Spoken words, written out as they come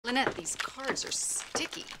Lynette, these cards are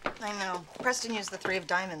sticky. I know. Preston used the 3 of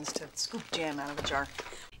diamonds to scoop jam out of a jar.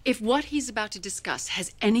 If what he's about to discuss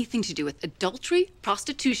has anything to do with adultery,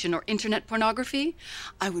 prostitution, or internet pornography,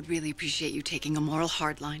 I would really appreciate you taking a moral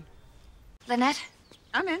hardline. Lynette?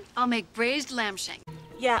 I'm in. I'll make braised lamb shank.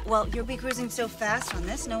 Yeah, well, you'll be cruising so fast on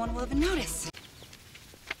this, no one will even notice.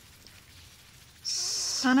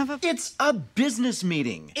 Son of a... It's a business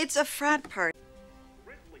meeting. It's a frat party.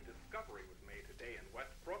 Grisly discovery was made today in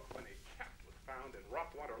Westbrook when a cat was found in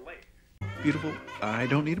Rockwater Lake. Beautiful. I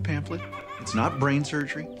don't need a pamphlet. It's not brain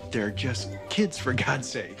surgery. They're just kids, for God's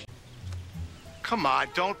sake. Come on,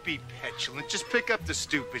 don't be petulant. Just pick up the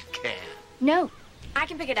stupid can. No, I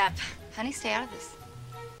can pick it up. Honey, stay out of this.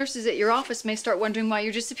 Nurses at your office may start wondering why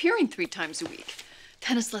you're disappearing 3 times a week.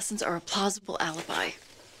 Tennis lessons are a plausible alibi.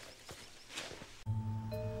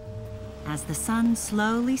 As the sun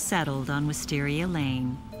slowly settled on Wisteria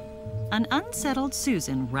Lane, an unsettled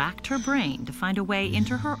Susan racked her brain to find a way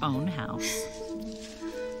into her own house.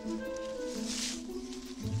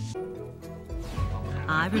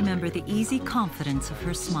 I remember the easy confidence of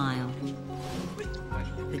her smile,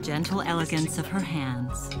 the gentle elegance of her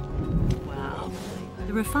hands,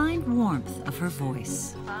 the refined warmth of her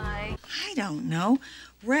voice. I don't know.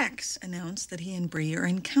 Rex announced that he and Bree are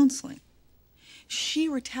in counseling. She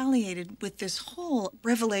retaliated with this whole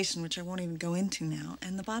revelation, which I won't even go into now.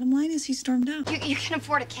 And the bottom line is he stormed out. You can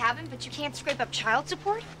afford a cabin, but you can't scrape up child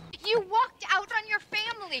support? You walked out on your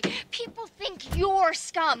family. People think you're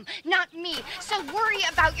scum, not me. So worry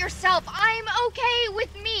about yourself. I'm okay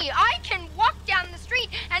with me. I can walk down the street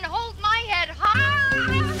and hold my head high.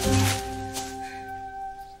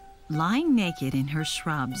 Lying naked in her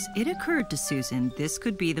shrubs, it occurred to Susan this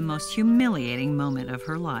could be the most humiliating moment of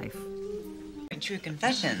her life. True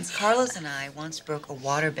confessions, Carlos and I once broke a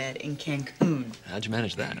waterbed in Cancun. How'd you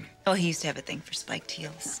manage that? Oh, he used to have a thing for spiked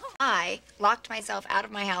heels. I locked myself out of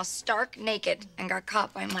my house stark naked and got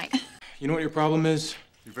caught by Mike. You know what your problem is?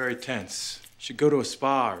 You're very tense. You should go to a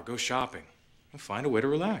spa or go shopping. And find a way to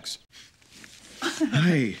relax.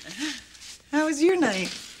 Hi. How was your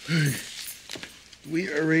night?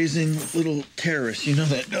 We are raising little terrorists. You know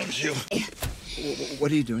that, don't you?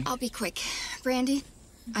 What are you doing? I'll be quick. Brandy,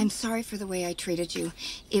 I'm sorry for the way I treated you.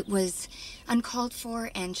 It was uncalled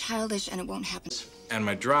for and childish, and it won't happen. And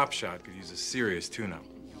my drop shot could use a serious tune-up.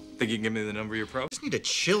 Think you can give me the number of your pro? Just need to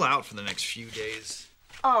chill out for the next few days.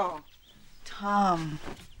 Oh, Tom.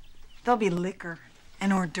 There'll be liquor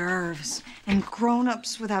and hors d'oeuvres and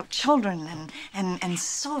grown-ups without children and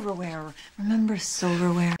silverware. Remember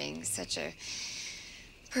silverware? Being such a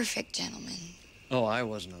perfect gentleman. Oh, I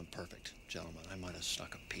wasn't a perfect gentleman. I might have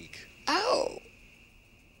snuck a peek. Oh.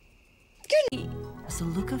 Was a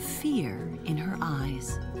look of fear in her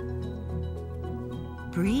eyes.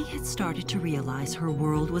 Bree had started to realize her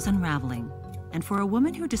world was unraveling, and for a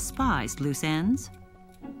woman who despised loose ends,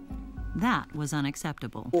 that was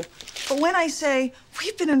unacceptable. But when I say,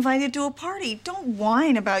 we've been invited to a party, don't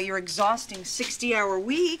whine about your exhausting 60-hour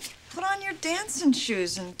week. Put on your dancing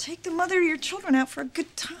shoes and take the mother of your children out for a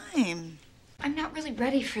good time. I'm not really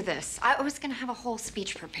ready for this. I was gonna have a whole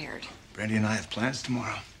speech prepared. Brandy and I have plans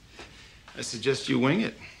tomorrow. I suggest you wing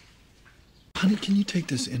it. Honey, can you take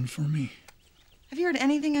this in for me? Have you heard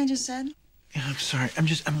anything I just said? Yeah, I'm sorry.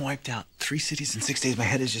 I'm wiped out. 3 cities in 6 days. My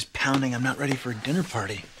head is just pounding. I'm not ready for a dinner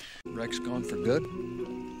party. Rex gone for good?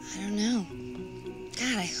 I don't know.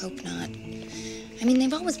 God, I hope not. I mean,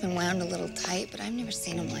 they've always been wound a little tight, but I've never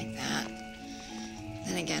seen them like that.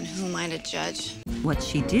 Then again, who am I to judge? What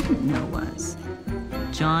she didn't know was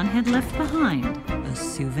John had left behind a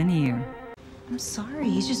souvenir. I'm sorry,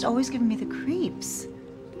 he's just always giving me the creeps.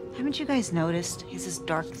 Haven't you guys noticed? He has this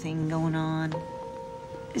dark thing going on.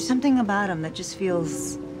 There's something about him that just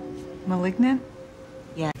feels Malignant?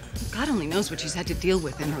 Yeah. God only knows what she's had to deal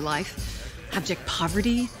with in her life. Abject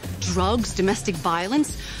poverty, drugs, domestic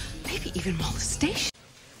violence, maybe even molestation.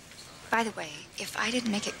 By the way, if I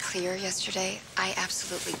didn't make it clear yesterday, I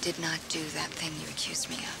absolutely did not do that thing you accused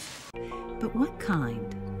me of. But what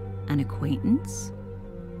kind? An acquaintance?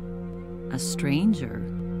 A stranger?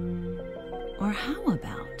 Or how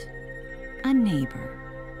about a neighbor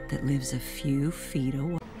that lives a few feet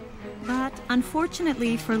away? But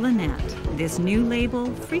unfortunately for Lynette, this new label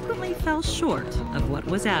frequently fell short of what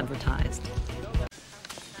was advertised.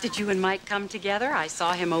 Did you and Mike come together? I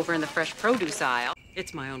saw him over in the fresh produce aisle.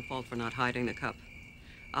 It's my own fault for not hiding the cup.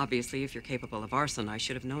 Obviously, if you're capable of arson, I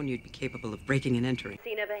should have known you'd be capable of breaking and entering.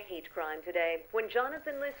 Scene of a hate crime today when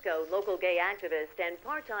Jonathan Lisco, local gay activist and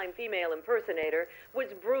part-time female impersonator, was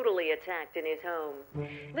brutally attacked in his home.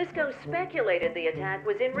 Lisco speculated the attack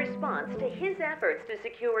was in response to his efforts to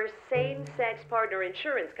secure same-sex partner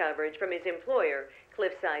insurance coverage from his employer,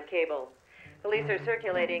 Cliffside Cable. Police are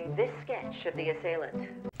circulating this sketch of the assailant.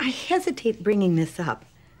 I hesitate bringing this up,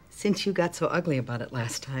 since you got so ugly about it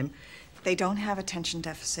last time. They don't have attention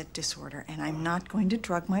deficit disorder, and I'm not going to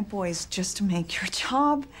drug my boys just to make your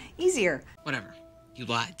job easier. Whatever. You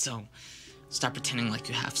lied, so stop pretending like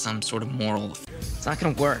you have some sort of moral. It's not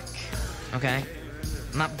gonna work, okay?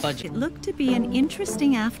 I'm not budging. It looked to be an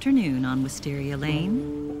interesting afternoon on Wisteria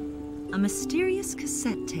Lane. A mysterious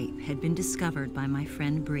cassette tape had been discovered by my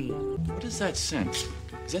friend Bree. What is that scent?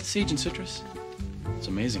 Is that sage and citrus? It's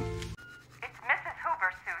amazing. It's Mrs.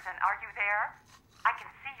 Hoover, Susan. Are you there? I can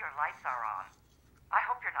see your lights are on. I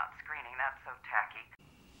hope you're not screening. That's so tacky.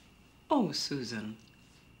 Oh, Susan.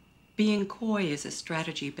 Being coy is a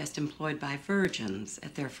strategy best employed by virgins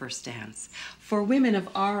at their first dance. For women of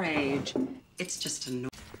our age, it's just a no.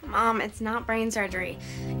 Mom, it's not brain surgery.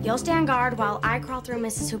 You'll stand guard while I crawl through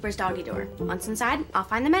Mrs. Hooper's doggy door. Once inside, I'll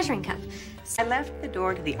find the measuring cup. I left the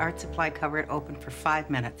door to the art supply cupboard open for 5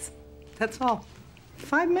 minutes. That's all.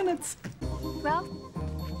 5 minutes. Well,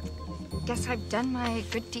 guess I've done my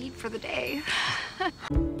good deed for the day.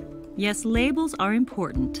 Yes, labels are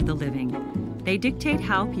important to the living. They dictate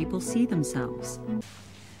how people see themselves.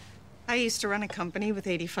 I used to run a company with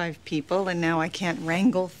 85 people, and now I can't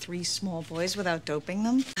wrangle 3 small boys without doping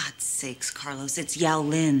them. God's sakes, Carlos, it's Yao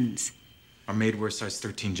Lin's. Our maid wears size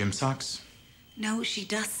 13 gym socks? No, she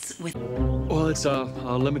does with... Well, it's a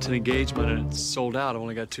limited engagement, and it's sold out. I've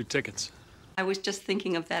only got 2 tickets. I was just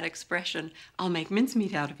thinking of that expression, I'll make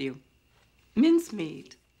mincemeat out of you.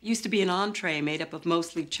 Mincemeat used to be an entree made up of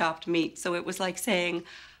mostly chopped meat, so it was like saying,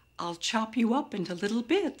 I'll chop you up into little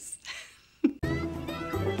bits.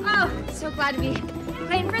 Oh, so glad to be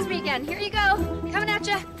playing Frisbee again. Here you go. Coming at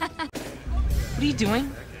ya. What are you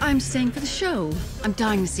doing? I'm staying for the show. I'm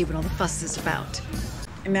dying to see what all the fuss is about.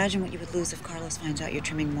 Imagine what you would lose if Carlos finds out you're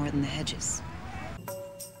trimming more than the hedges.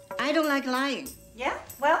 I don't like lying. Yeah?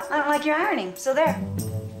 Well, I don't like your ironing, so there.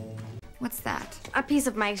 What's that? A piece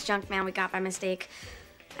of Mike's junk mail we got by mistake.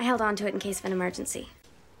 I held on to it in case of an emergency.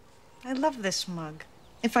 I love this mug.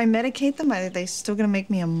 If I medicate them, are they still gonna make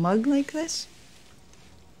me a mug like this?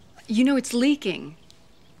 You know it's leaking.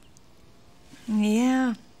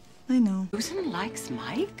 Yeah, I know. Susan likes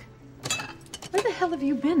Mike? Where the hell have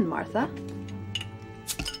you been, Martha?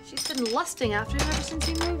 She's been lusting after him ever since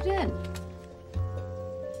he moved in.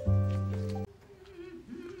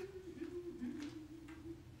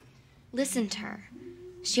 Listen to her.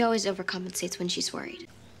 She always overcompensates when she's worried.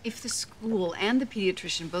 If the school and the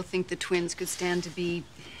pediatrician both think the twins could stand to be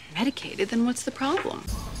medicated, then what's the problem?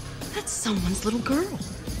 That's someone's little girl.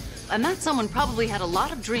 And that someone probably had a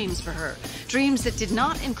lot of dreams for her. Dreams that did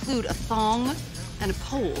not include a thong and a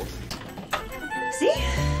pole. See?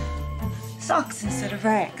 Socks instead of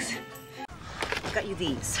rags. I've got you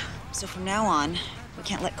these. So from now on, we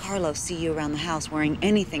can't let Carlos see you around the house wearing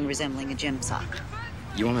anything resembling a gym sock.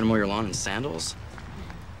 You want me to mow your lawn in sandals?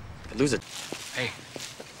 I'd lose it. Hey,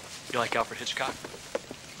 you like Alfred Hitchcock?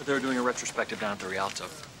 But they're doing a retrospective down at the Rialto.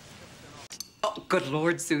 Oh, good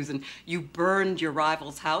Lord, Susan. You burned your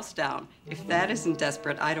rival's house down. If that isn't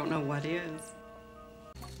desperate, I don't know what is.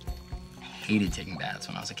 I hated taking baths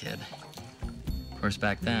when I was a kid. Of course,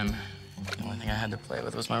 back then, the only thing I had to play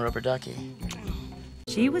with was my rubber ducky.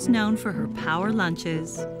 She was known for her power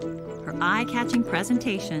lunches, her eye-catching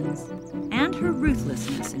presentations, and her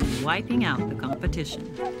ruthlessness in wiping out the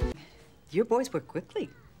competition. Your boys work quickly.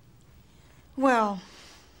 Well,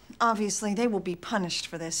 obviously they will be punished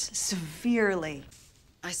for this severely.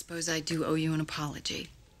 I suppose I do owe you an apology.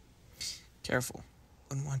 Careful.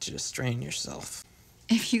 Wouldn't want you to strain yourself.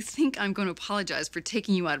 If you think I'm going to apologize for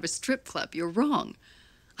taking you out of a strip club, you're wrong.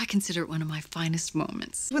 I consider it one of my finest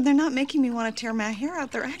moments. When they're not making me want to tear my hair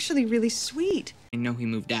out, they're actually really sweet. I know he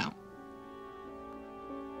moved out.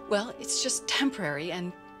 Well, it's just temporary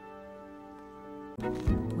and...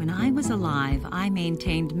 When I was alive, I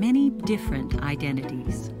maintained many different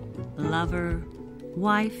identities. Lover,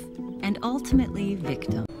 wife, and ultimately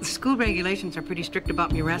victim. The school regulations are pretty strict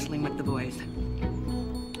about me wrestling with the boys.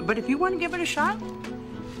 But if you want to give it a shot,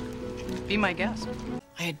 be my guest.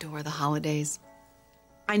 I adore the holidays.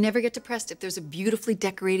 I never get depressed if there's a beautifully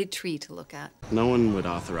decorated tree to look at. No one would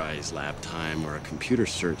authorize lab time or a computer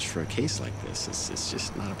search for a case like this. It's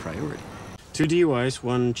just not a priority. 2 DUIs,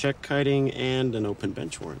 1 check kiting, and an open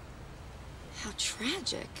bench warrant. How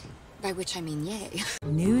tragic. By which I mean yay.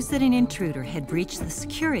 News that an intruder had breached the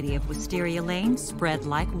security of Wisteria Lane spread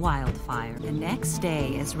like wildfire. The next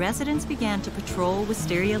day, as residents began to patrol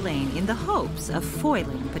Wisteria Lane in the hopes of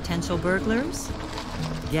foiling potential burglars,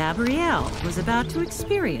 Gabrielle was about to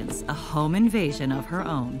experience a home invasion of her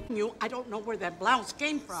own. I don't know where that blouse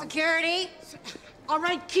came from. Security? All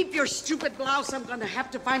right, keep your stupid blouse. I'm gonna have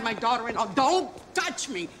to find my daughter-in-law. Don't touch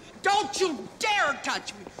me. Don't you dare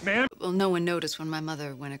touch me. Ma'am? Well, no one noticed when my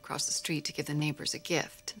mother went across the street to give the neighbors a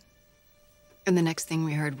gift. And the next thing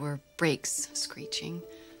we heard were brakes screeching.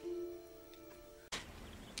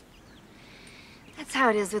 That's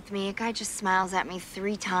how it is with me. A guy just smiles at me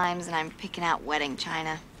 3 times and I'm picking out wedding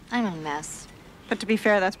china. I'm a mess. But to be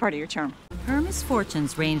fair, that's part of your charm. Her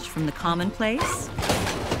misfortunes ranged from the commonplace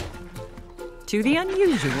to the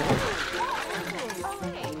unusual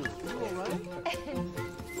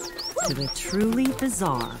to the truly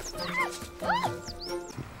bizarre.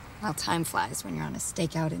 Well, time flies when you're on a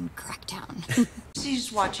stakeout in Cracktown.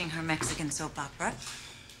 She's watching her Mexican soap opera.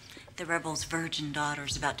 The rebel's virgin daughter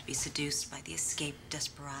is about to be seduced by the escaped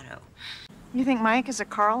desperado. You think Mike is a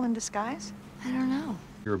Carl in disguise? I don't know.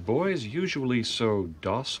 Your boys usually so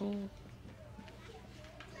docile?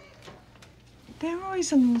 They're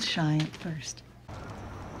always a little shy at first.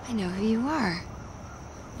 I know who you are.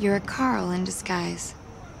 You're a Carl in disguise.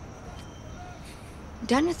 I'm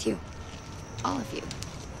done with you. All of you.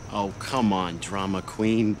 Oh, come on, drama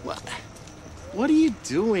queen. What are you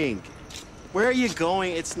doing? Where are you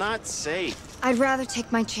going? It's not safe. I'd rather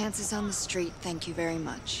take my chances on the street, thank you very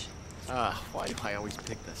much. Why do I always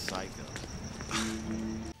pick the psycho?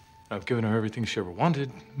 I've given her everything she ever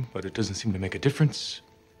wanted, but it doesn't seem to make a difference.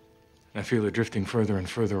 I feel her drifting further and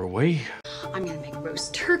further away. I'm gonna make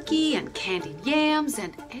roast turkey and candied yams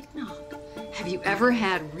and eggnog. Have you ever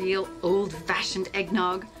had real old-fashioned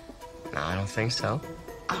eggnog? No, I don't think so.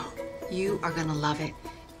 Oh, you are gonna love it.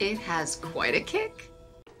 It has quite a kick.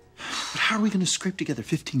 But how are we going to scrape together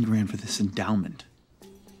 15 grand for this endowment?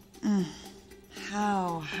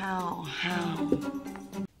 How?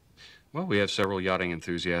 Well, we have several yachting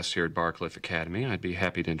enthusiasts here at Barcliff Academy. I'd be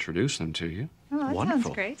happy to introduce them to you. Oh, that Wonderful.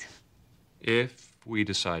 sounds great. If we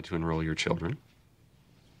decide to enroll your children.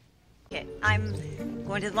 Okay, I'm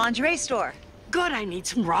going to the lingerie store. Good, I need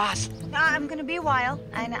some Ross. I'm gonna be a while,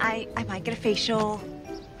 and I might get a facial.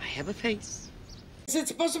 I have a face. Is it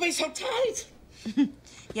supposed to be so tight?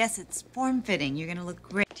 Yes, it's form-fitting. You're gonna look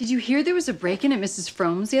great. Did you hear there was a break-in at Mrs.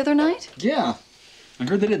 Frome's the other night? Yeah. I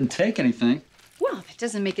heard they didn't take anything. Well, that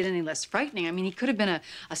doesn't make it any less frightening. I mean, he could have been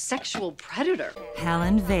a sexual predator.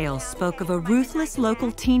 Helen Vale spoke of a ruthless local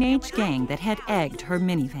teenage gang that had egged her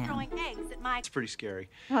minivan. It's pretty scary.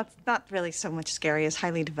 Well, it's not really so much scary as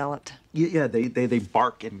highly developed. Yeah, they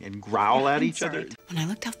bark and growl at each other. When I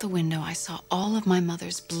looked out the window, I saw all of my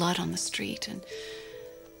mother's blood on the street, and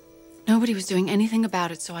nobody was doing anything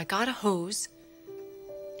about it, so I got a hose,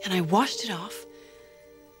 and I washed it off.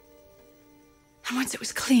 And once it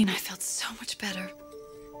was clean, I felt so much better.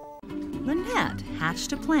 Lynette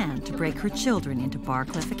hatched a plan to break her children into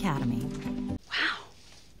Barcliff Academy. Wow.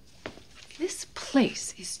 This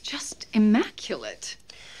place is just immaculate.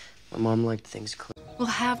 My mom liked things clean. We'll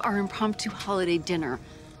have our impromptu holiday dinner.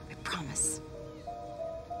 I promise.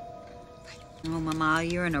 Oh, Mama,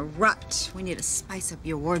 you're in a rut. We need to spice up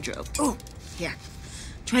your wardrobe. Oh, here.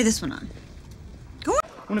 Try this one on. Go on.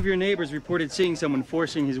 One of your neighbors reported seeing someone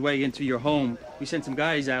forcing his way into your home. We sent some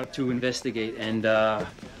guys out to investigate, and,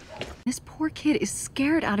 This poor kid is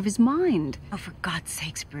scared out of his mind. Oh, for God's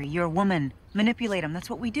sakes, Bree, you're a woman. Manipulate him. That's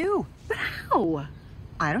what we do. But how?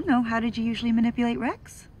 I don't know. How did you usually manipulate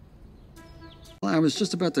Rex? Well, I was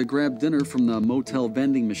just about to grab dinner from the motel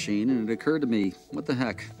vending machine, and it occurred to me, what the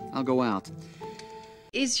heck, I'll go out.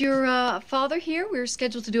 Is your father here? We're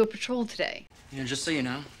scheduled to do a patrol today. Yeah, just so you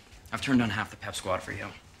know, I've turned down half the pep squad for you.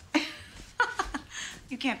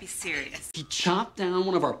 You can't be serious. He chopped down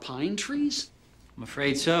one of our pine trees? I'm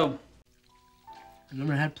afraid so. I've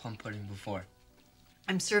never had plum pudding before.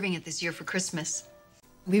 I'm serving it this year for Christmas.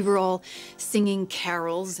 We were all singing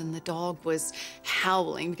carols, and the dog was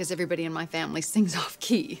howling because everybody in my family sings off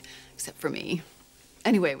key, except for me.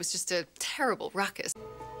 Anyway, it was just a terrible ruckus.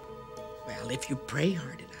 Well, if you pray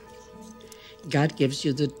hard enough, God gives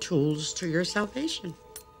you the tools to your salvation.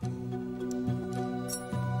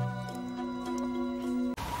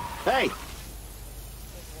 Hey!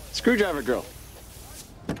 Screwdriver girl.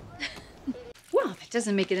 Well, that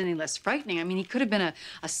doesn't make it any less frightening. I mean, he could have been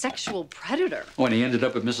a sexual predator. Oh, and he ended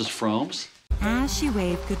up at Mrs. Frome's? As she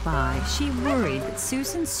waved goodbye, she worried that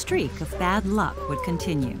Susan's streak of bad luck would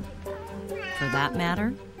continue. For that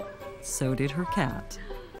matter, so did her cat.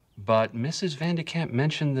 But Mrs. Van de Kamp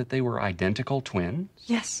mentioned that they were identical twins.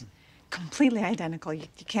 Yes, completely identical. You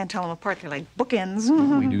can't tell them apart. They're like bookends.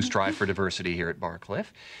 We do strive for diversity here at Barcliff.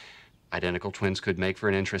 Identical twins could make for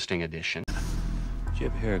an interesting addition. Did you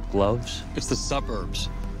have a pair of gloves? It's the suburbs.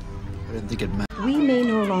 I didn't think it mattered. We may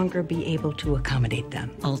no longer be able to accommodate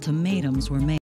them. Ultimatums were made.